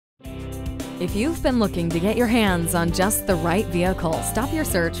If you've been looking to get your hands on just the right vehicle, stop your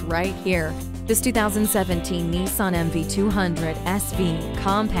search right here. This 2017 Nissan NV200 SV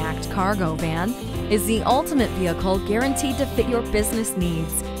compact cargo van is the ultimate vehicle guaranteed to fit your business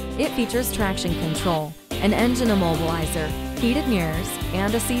needs. It features traction control, an engine immobilizer, heated mirrors,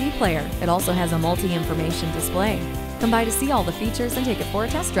 and a CD player. It also has a multi-information display. Come by to see all the features and take it for a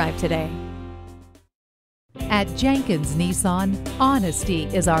test drive today. At Jenkins Nissan, honesty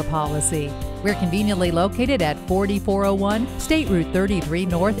is our policy. We're conveniently located at 4401 State Route 33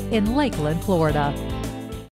 North in Lakeland, Florida.